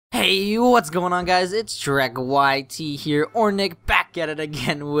Hey, what's going on, guys? It's Trek YT here, or Nick, back at it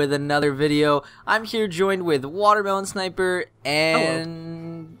again with another video. I'm here joined with Watermelon Sniper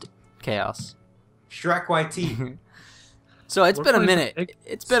and Hello. Chaos. Shrek YT. So it's been a minute.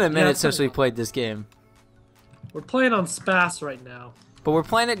 It's been a minute since we played this game. We're playing on Spas right now. But we're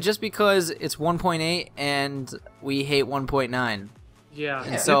playing it just because it's 1.8 and we hate 1.9. Yeah.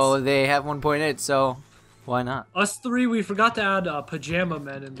 And so they have 1.8, so why not? Us three, we forgot to add Pajama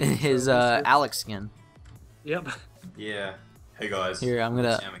Men in his Alex skin. Yep. Yeah. Hey guys. Here, I'm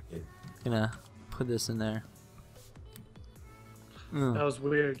gonna put this in there. That was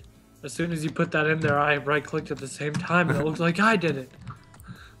weird. As soon as you put that in there, I right-clicked at the same time, and it looked like I did it.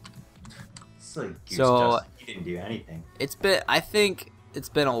 So you didn't do anything. I think it's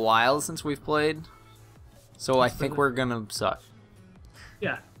been a while since we've played, so I think we're gonna suck.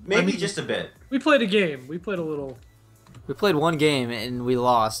 Yeah. Maybe just a bit. We played a game. We played a little. We played one game and we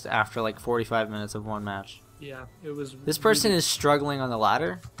lost after like 45 minutes of one match. Yeah, it was. This person is struggling on the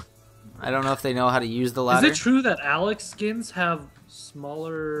ladder. I don't know if they know how to use the ladder. Is it true that Alex skins have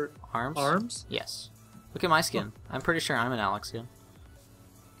smaller arms? Yes. Look at my skin. I'm pretty sure I'm an Alex skin.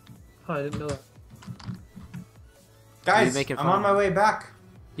 Oh, I didn't know that. Guys, I'm on my way back.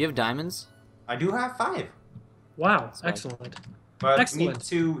 You have diamonds? I do have 5. Wow, excellent. But we need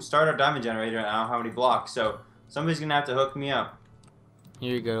to start our diamond generator, and I don't have any blocks, so somebody's gonna have to hook me up.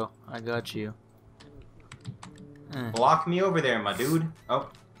 Here you go. I got you. Block me over there, my dude.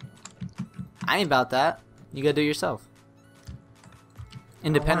 Oh. I ain't about that. You gotta do it yourself.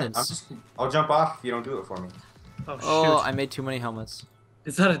 Independence. I'll jump off if you don't do it for me. Oh, shoot. Oh, I made too many helmets.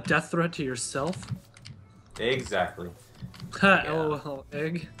 Is that a death threat to yourself? Exactly. Yeah. Oh,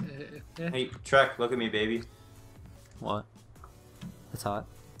 egg. Hey, Trek, look at me, baby. What? That's hot.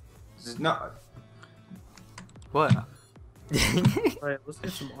 No. What? Alright, let's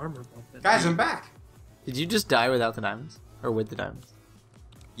get some armor. Guys, I'm back. Did you just die without the diamonds? Or with the diamonds?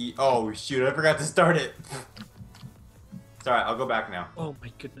 Oh, shoot, I forgot to start it. It's alright, I'll go back now. Oh my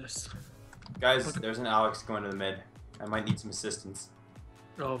goodness. Guys, there's an Alex going to the mid. I might need some assistance.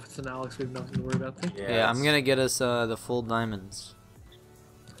 Oh, if it's an Alex, we have nothing to worry about. Yeah, I'm gonna get us the full diamonds.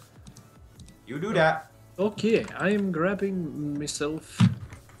 You do that. Okay, I am grabbing myself. Come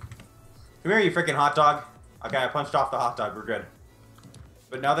here, you freaking hot dog. Okay, I punched off the hot dog. We're good.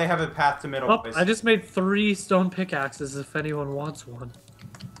 But now they have a path to middle. Oh, I just made 3 stone pickaxes if anyone wants one.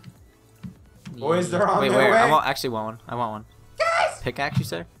 Boys, they're on their way. I actually want one. I want one. Guys! Pickaxe, you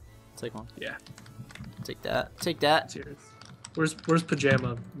say? Take one. Yeah. Take that. Take that. Cheers. Where's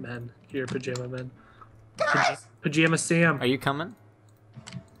Pajama Men? Here, Pajama Men. Guys! Pajama Sam. Are you coming?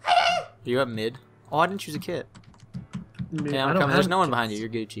 Are you up mid? Oh, I didn't choose a kit. Yeah, I'm coming. There's no one behind you. You're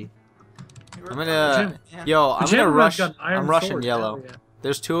Gucci. I'm gonna... Yo, I'm gonna rush... I'm rushing yellow. Yeah.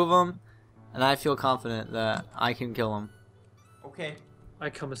 There's 2 of them, and I feel confident that I can kill them. Okay. I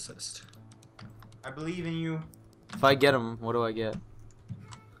come assist. I believe in you. If I get them, what do I get? I'm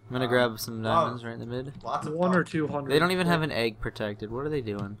gonna grab some diamonds right in the mid. Lots of 1 or 200. They don't even have an egg protected. What are they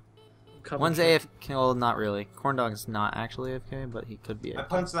doing? One's AFK. Well, not really. Corndog's not actually AFK, but he could be AFK. I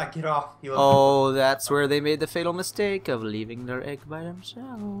punched that kid off. Oh, that's where they made the fatal mistake of leaving their egg by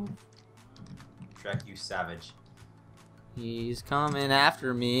themselves. Trek, you savage. He's coming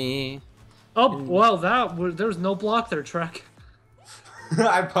after me. Oh, well, there was no block there, Trek.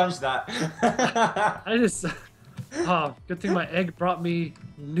 I punched that. I just... Oh, good thing my egg brought me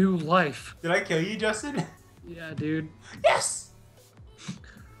new life. Did I kill you, Justin? Yeah, dude. Yes!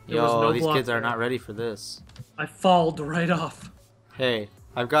 Yo, these kids are not ready for this. I falled right off. Hey,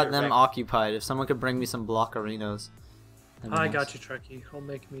 I've got them occupied. If someone could bring me some block arenas. I got you, Trekkie. I'll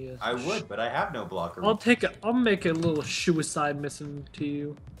make me a... I would, but I have no block arena. I'll make a little suicide mission to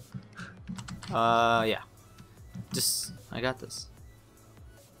you. Yeah. I got this.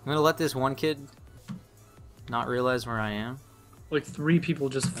 I'm gonna let this one kid not realize where I am. Like 3 people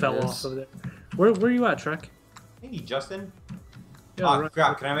just fell off of there. Where are you at, Trek? Hey, Justin. Yeah, oh,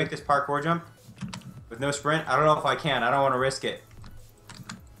 crap. Can I make this parkour jump? With no sprint? I don't know if I can. I don't want to risk it.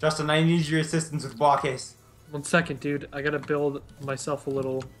 Justin, I need your assistance with block case. 1 second, dude. I gotta build myself a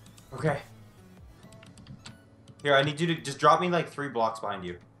little... Okay. Here, I need you to just drop me like 3 blocks behind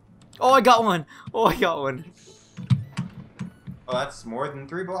you. Oh, I got one! Oh, I got one. Oh, that's more than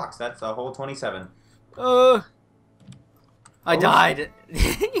 3 blocks. That's a whole 27. I died.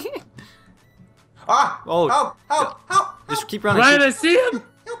 Ah! Oh! Help! Help! Help! Just keep running. Ryan, I see him!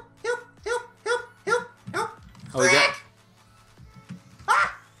 Help! Help! Help! Help! Help! Help! Oh, he got...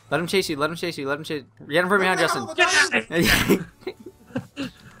 Ah! Let him chase you. Let him chase you. Let him chase. Get him from behind, Justin.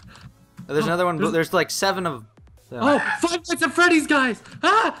 There's another one. There's like 7 of them. Oh, 5 Nights at Freddy's, guys!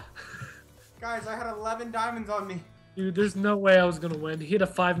 Ah! Guys, I had 11 diamonds on me. Dude, there's no way I was gonna win. He had a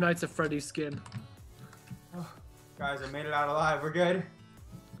Five Nights at Freddy's skin. Oh, guys, I made it out alive. We're good.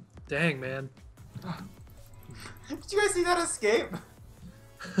 Dang, man. Did you guys see that escape?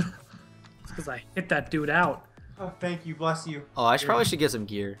 It's because I hit that dude out. Oh, thank you. Bless you. Oh, I probably should get some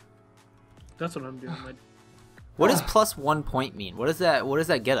gear. That's what I'm doing. What does plus 1 point mean? What does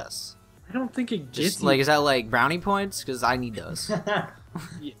that get us? I don't think it Just gets like, you. is that like brownie points? Because I need those.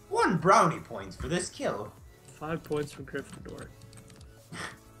 Yeah. 1 brownie points for this kill. 5 points from Gryffindor.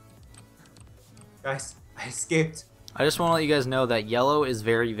 Guys, I escaped. I just want to let you guys know that yellow is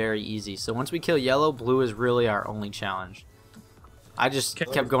very, very easy. So once we kill yellow, blue is really our only challenge. I just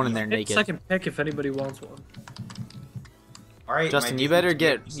kept going in there naked. Second pick if anybody wants one. All right, Justin, you better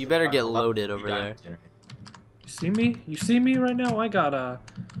get loaded over there. You see me? You see me right now? I got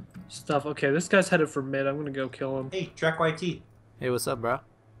stuff. Okay, this guy's headed for mid. I'm gonna go kill him. Hey, Trek YT. Hey, what's up, bro?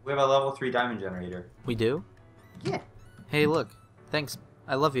 We have a level 3 diamond generator. We do? Yeah. Hey, look. Thanks.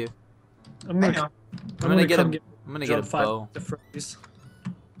 I love you. I'm gonna get a bow.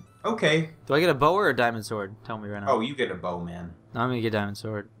 Okay. Do I get a bow or a diamond sword? Tell me right now. Oh, you get a bow, man. No, I'm gonna get a diamond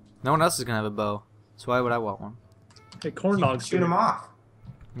sword. No one else is gonna have a bow, so why would I want one? Hey, corn dog. Shoot him off.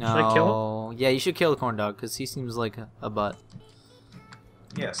 No. Should I kill him? Yeah, you should kill the corn dog because he seems like a butt.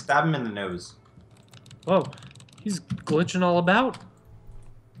 Yeah, stab him in the nose. Whoa, he's glitching all about.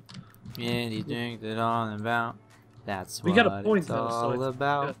 And you think that on about. That's what We got a point it's though, so all it's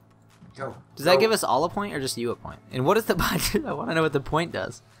about. good. Go. Does that give us all a point or just you a point? And what is the point? I want to know what the point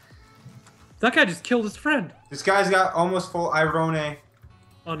does. That guy just killed his friend. This guy's got almost full Irone.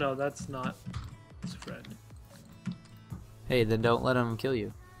 Oh no, that's not his friend. Hey, then don't let him kill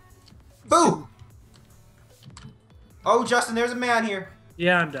you. Boo! Oh, Justin, there's a man here.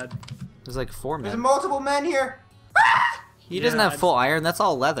 Yeah, I'm dead. There's like 4 There's men. multiple men here. He doesn't have full iron. That's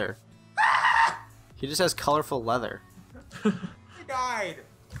all leather. He just has colorful leather. He died.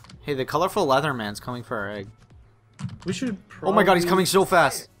 Hey, the colorful leather man's coming for our egg. We should. Oh my god, he's coming so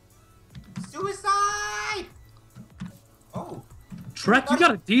fast. Suicide! Oh. Trek, you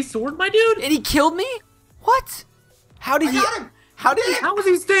got a D sword, my dude? And he killed me? What? How did I he? got him. How did he? How is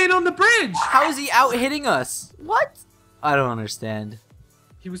he staying on the bridge? How is he out hitting us? What? I don't understand.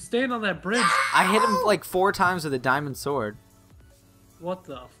 He was staying on that bridge. I hit him like 4 times with a diamond sword. What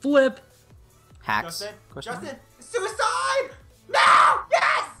the flip? Hacks? Justin, Question mark? Justin, suicide! No!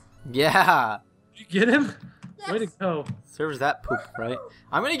 Yes! Yeah. Did you get him? Yes. Way to go. Serves that poop, right?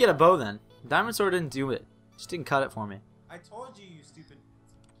 I'm gonna get a bow then. Diamond sword didn't do it. Just didn't cut it for me. I told you, you stupid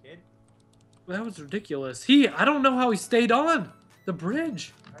kid. That was ridiculous. I don't know how he stayed on the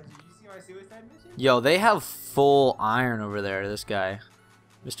bridge. Did you see my suicide mission? Yo, they have full iron over there, this guy.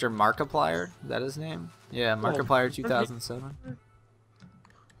 Mr. Markiplier? Is that his name? Yeah, Markiplier 2007.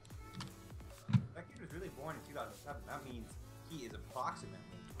 That kid was really born in 2007. That means he is approximately.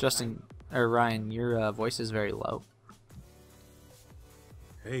 Justin, or Ryan, your voice is very low.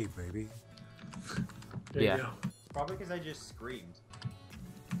 Hey, baby. There Yeah. you go. Probably because I just screamed.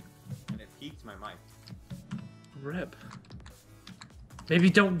 And it peaked my mic. Rip. Maybe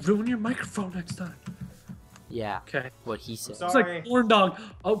don't ruin your microphone next time. Yeah, Okay. what he said. So- It's Sorry. like corn dog.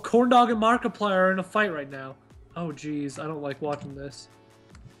 Oh, corn dog and Markiplier are in a fight right now. Oh, geez. I don't like watching this.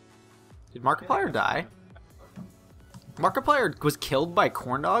 Did Markiplier die? Markiplier was killed by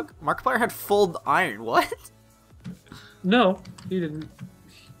Corndog? Markiplier had full iron. What? No, he didn't.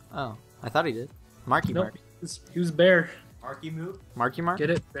 Oh, I thought he did. Marky Nope. Mark. He was Bear. Marky move? Marky Mark? Get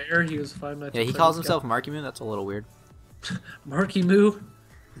it? Bear. He was Five Nights Yeah, at he Freddy's calls guy. himself Marky Moon. That's a little weird. Marky Moo.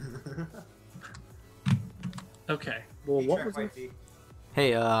 Okay. Well, Hey, what Trek was it? YT.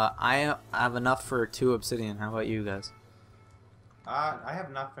 Hey, I have enough for 2 obsidian. How about you guys? I have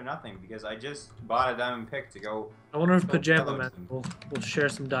enough for nothing because I just bought a diamond pick to go. I wonder if Oh, Pajama hello, Man Tim. will share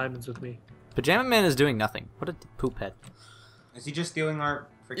some diamonds with me. Pajama Man is doing nothing. What a poop head. Is he just stealing our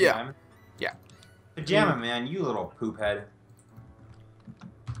freaking Yeah. diamond? Yeah. Pajama man, you little poop head.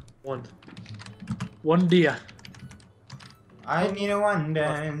 One dia. I need a one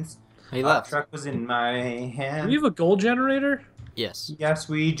dance. He left. Truck was in my Do hand. we have a gold generator? Yes. Yes,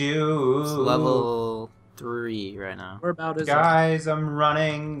 we do. It's level 3 right now. Where about is it? Guys, I'm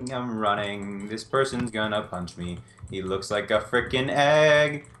running. This person's gonna punch me. He looks like a freaking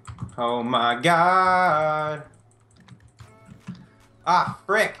egg. Oh my god. Ah,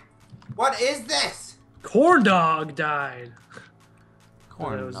 frick. What is this? Corn dog died.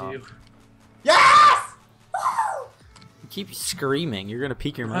 Corn That was dog. you. Yes! Woo! You keep screaming. You're gonna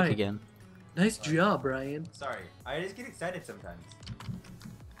peek your mic Right. again. Nice job, Ryan. Sorry, I just get excited sometimes.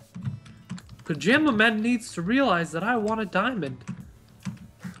 Pajama Man needs to realize that I want a diamond.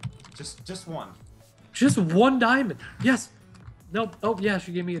 Just one. Just one diamond. Yes. Nope. Oh yeah,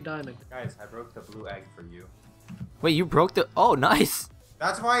 she gave me a diamond. Guys, I broke the blue egg for you. Wait, you broke the? Oh, nice.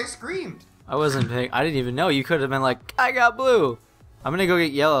 That's why I screamed. I wasn't paying. I didn't even know. You could have been like, I got blue. I'm gonna go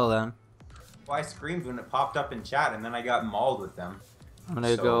get yellow then. Well, I screamed when it popped up in chat, and then I got mauled with them. I'm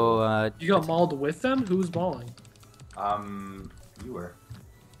gonna go. You got mauled with them? Who was mauling? You were.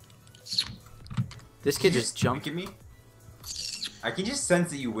 This kid just jumped at me. I can just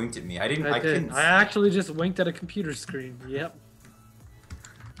sense that you winked at me. I didn't. I actually just winked at a computer screen. Yep.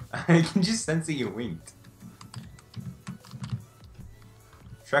 I can just sense that you winked.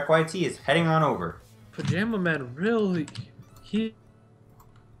 Shrek YT is heading on over. Pajama Man really, he's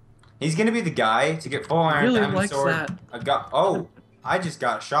gonna be the guy to get full iron really diamond likes sword. that. Oh, I just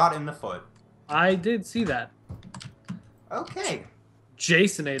got shot in the foot. I did see that. Okay.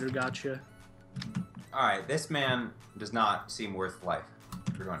 Jasonator got you. All right, this man does not seem worth life.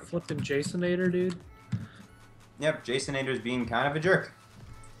 We're going to Flipping Jasonator, dude. Yep, Jasonator's being kind of a jerk.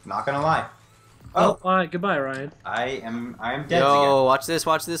 Not gonna lie. Oh, all right, goodbye, Ryan. I am dead again. Yo, watch this,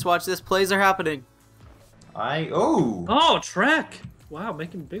 watch this, watch this. Plays are happening. Oh, Trek. Wow,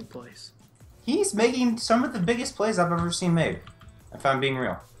 making big plays. He's making some of the biggest plays I've ever seen made. If I'm being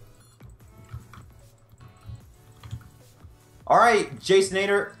real. All right,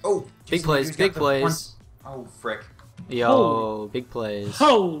 Jasonator. Oh, big plays, big plays. Oh, frick. Yo, big plays.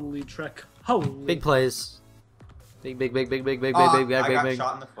 Holy Trek. Holy. Big plays. Big. I got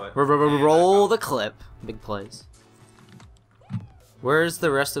shot in the foot. Roll the clip. Big plays. Where's the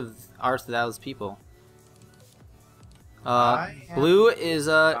rest of Arthur's people? Blue is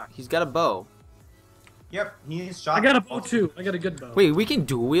he's got a bow. Yep, he's shot. I got a bow too. I got a good bow. Wait, we can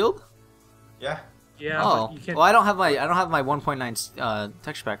dual wield? Yeah. Yeah. Oh, but you can't... well, I don't have my 1.9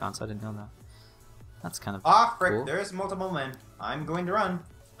 texture pack on, so I didn't know that. That's kind of frick! cool. There's multiple men. I'm going to run.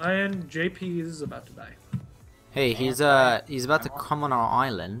 And JP is about to die. Hey, he's about to come on our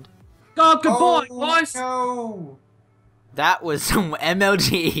island. Oh, good boy, boys! No! That was some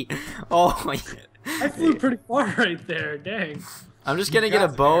MLG. Oh my. I flew pretty far right there. Dang. I'm just gonna get a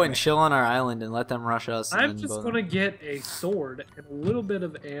bow and chill on our island and let them rush us. I'm just gonna get a sword and a little bit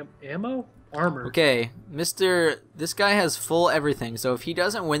of ammo, armor. Okay, this guy has full everything. So if he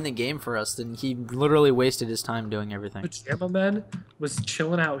doesn't win the game for us, then he literally wasted his time doing everything. Pajama Man was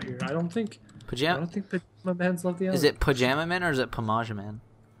chilling out here. I don't think Pajama Man's left the island. Is it Pajama Man or is it Pamaja Man?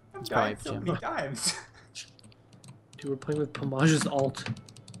 It's probably so many times. Dude, we're playing with Pamaja's alt.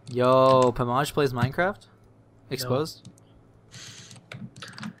 Yo, Pamaj plays Minecraft? Exposed? No.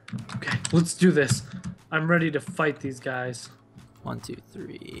 Okay, let's do this. I'm ready to fight these guys. 1, 2,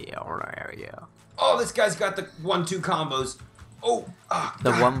 3. Alright, yeah. Oh, this guy's got the 1-2 combos. Oh,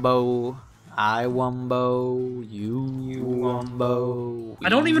 the wumbo. I wumbo. You wumbo. I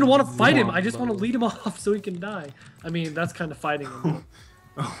don't even want to fight him. I just want to lead him off so he can die. I mean, that's kind of fighting him.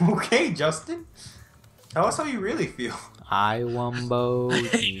 Okay, Justin. Tell us how you really feel. I wumbo.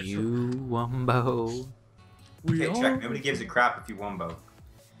 You wumbo. Okay, check. Nobody gives a crap if you wumbo.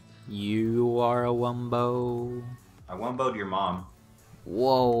 You are a wumbo. I wumboed your mom.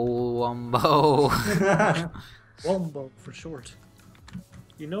 Whoa, wumbo. Wumbo for short.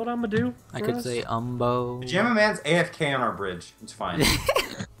 You know what I'm gonna do? I could say umbo. Pajama Man's AFK on our bridge. It's fine.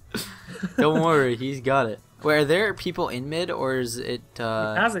 Don't worry, he's got it. Wait, are there people in mid or is it? He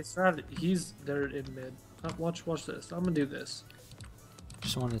has a strategy. He's there in mid. Watch this. I'm gonna do this.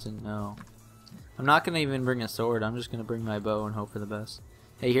 Just wanted to know. I'm not gonna even bring a sword. I'm just gonna bring my bow and hope for the best.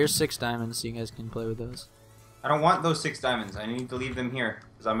 Hey, here's 6 diamonds, so you guys can play with those. I don't want those 6 diamonds. I need to leave them here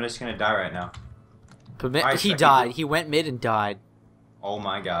because I'm just gonna die right now. He died. He went mid and died. Oh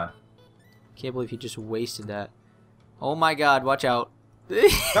my god. Can't believe he just wasted that. Oh my god, watch out.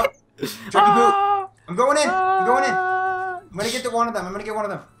 Nope. I'm going in. I'm going in. I'm gonna get one of them. I'm gonna get one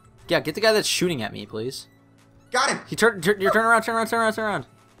of them. Yeah, get the guy that's shooting at me, please. Got him. He turn around.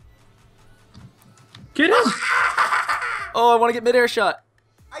 Get him! Oh, I want to get mid-air shot.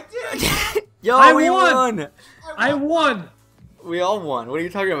 I did. Yo, we won. I won. We all won. What are you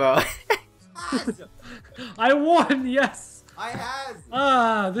talking about? I won. Yes. I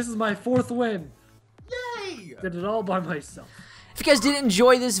has. This is my 4th win. Yay! Did it all by myself. If you guys did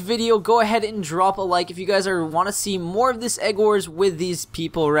enjoy this video, go ahead and drop a like. If you guys want to see more of this Egg Wars with these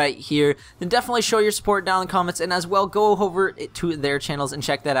people right here, then definitely show your support down in the comments, and as well, go over to their channels and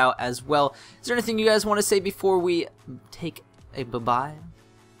check that out as well. Is there anything you guys want to say before we take a bye-bye?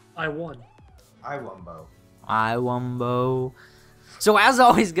 I won. I wumbo. I wumbo. So as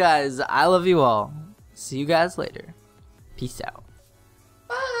always, guys, I love you all. See you guys later. Peace out.